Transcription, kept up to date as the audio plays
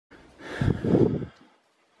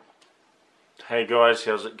Hey guys,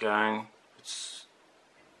 how's it going? It's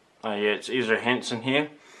Ezra Hansen here.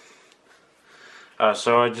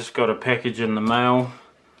 So I just got a package in the mail.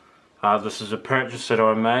 This is a purchase that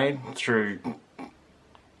I made through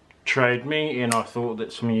Trade Me, and I thought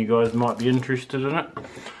that some of you guys might be interested in it.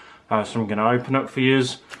 So I'm going to open it for you.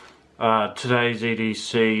 Today's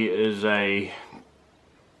EDC is a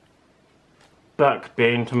buck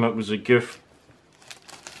bantam. It was a gift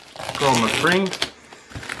from a friend.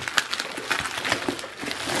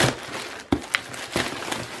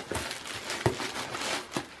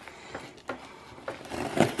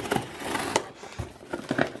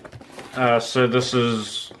 So this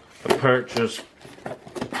is a purchase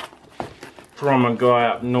from a guy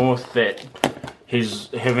up north that he's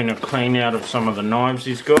having a clean out of some of the knives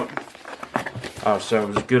he's got. So it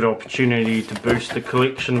was a good opportunity to boost the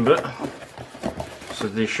collection a bit. So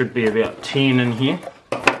there should be about 10 in here.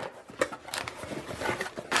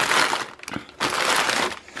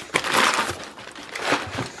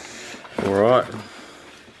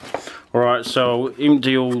 Alright, so I'll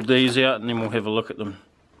empty all these out and then we'll have a look at them.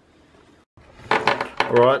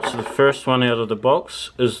 Alright, so the first one out of the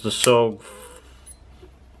box is the SOG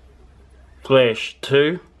Flash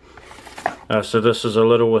 2. So this is a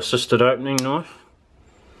little assisted opening knife.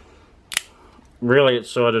 Really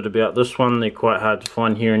excited about this one. They're quite hard to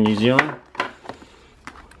find here in New Zealand.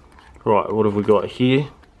 Right, what have we got here?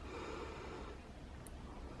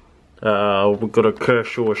 We've got a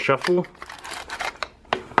Kershaw Shuffle.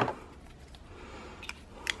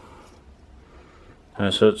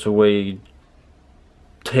 So it's a wee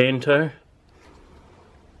Tanto.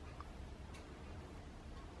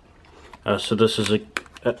 So this is a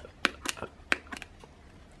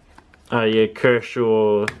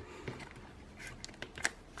Kershaw.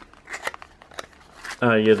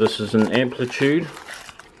 This is an Amplitude.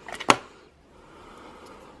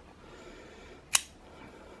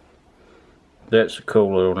 That's a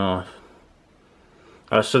cool little knife.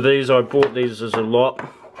 So these, I bought these as a lot,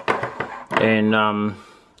 and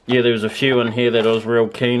yeah, there was a few in here that I was real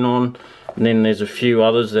keen on, and then there's a few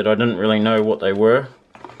others that I didn't really know what they were.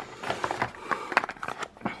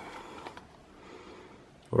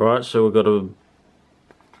 Alright, so we've got a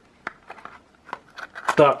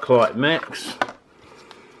Darklight Max.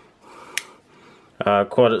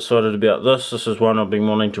 Quite excited about this. This is one I've been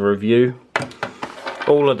wanting to review.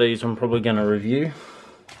 All of these I'm probably going to review.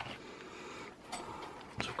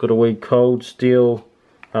 So I've got a wee Cold Steel.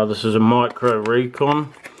 This is a Micro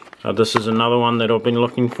Recon. This is another one that I've been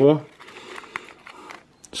looking for.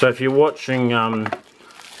 So if you're watching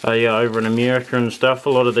over in America and stuff, a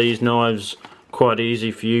lot of these knives quite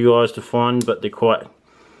easy for you guys to find, but they're quite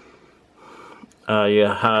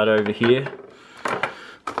hard over here.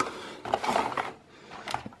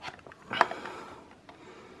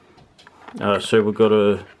 So we've got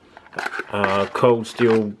a Cold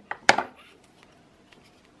Steel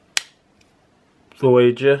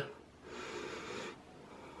Voyager.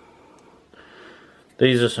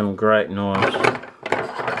 These are some great knives.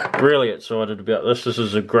 Really excited about this. This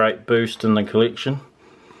is a great boost in the collection.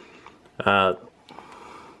 What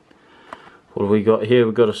have we got here?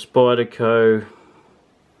 We've got a Spyderco.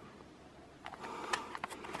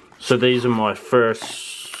 So these are my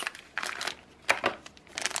first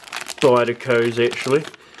Spydercos actually.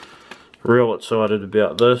 Real excited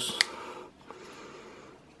about this.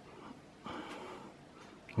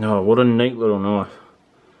 Oh, what a neat little knife.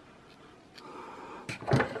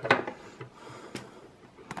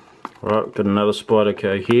 Right, got another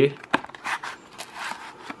Spyderco here.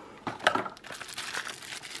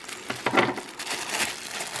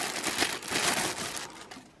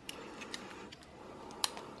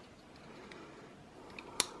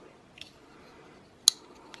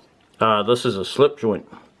 This is a slip joint.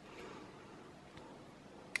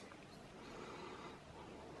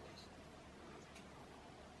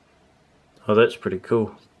 Oh, that's pretty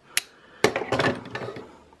cool.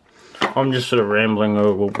 I'm just sort of rambling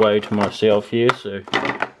away to myself here, so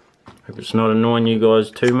hope it's not annoying you guys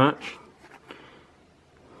too much.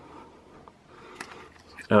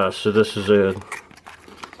 So this is a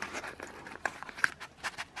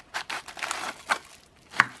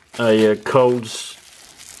Cold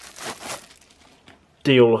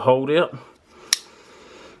Steel holdout.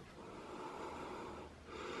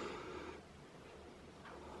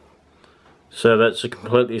 So that's a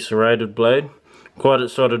completely serrated blade. Quite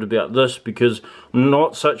excited about this because I'm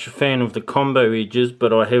not such a fan of the combo edges,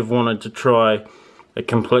 but I have wanted to try a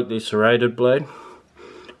completely serrated blade.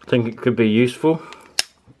 I think it could be useful.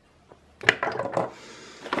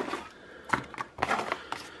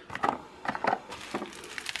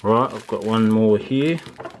 Right, I've got one more here.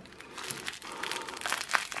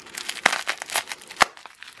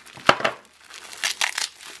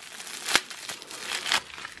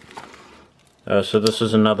 So this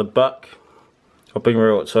is another buck. I've been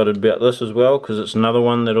real excited about this as well because it's another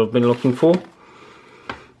one that I've been looking for.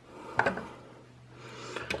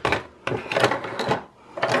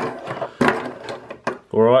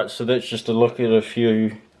 Alright, so that's just a look at a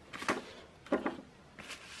few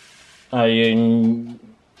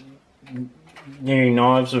new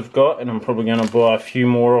knives I've got, and I'm probably going to buy a few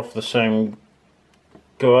more off the same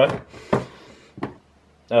guy.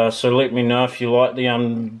 So let me know if you like the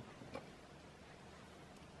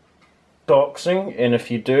unboxing, and if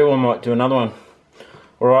you do, I might do another one.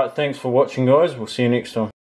 Alright, thanks for watching guys, we'll see you next time.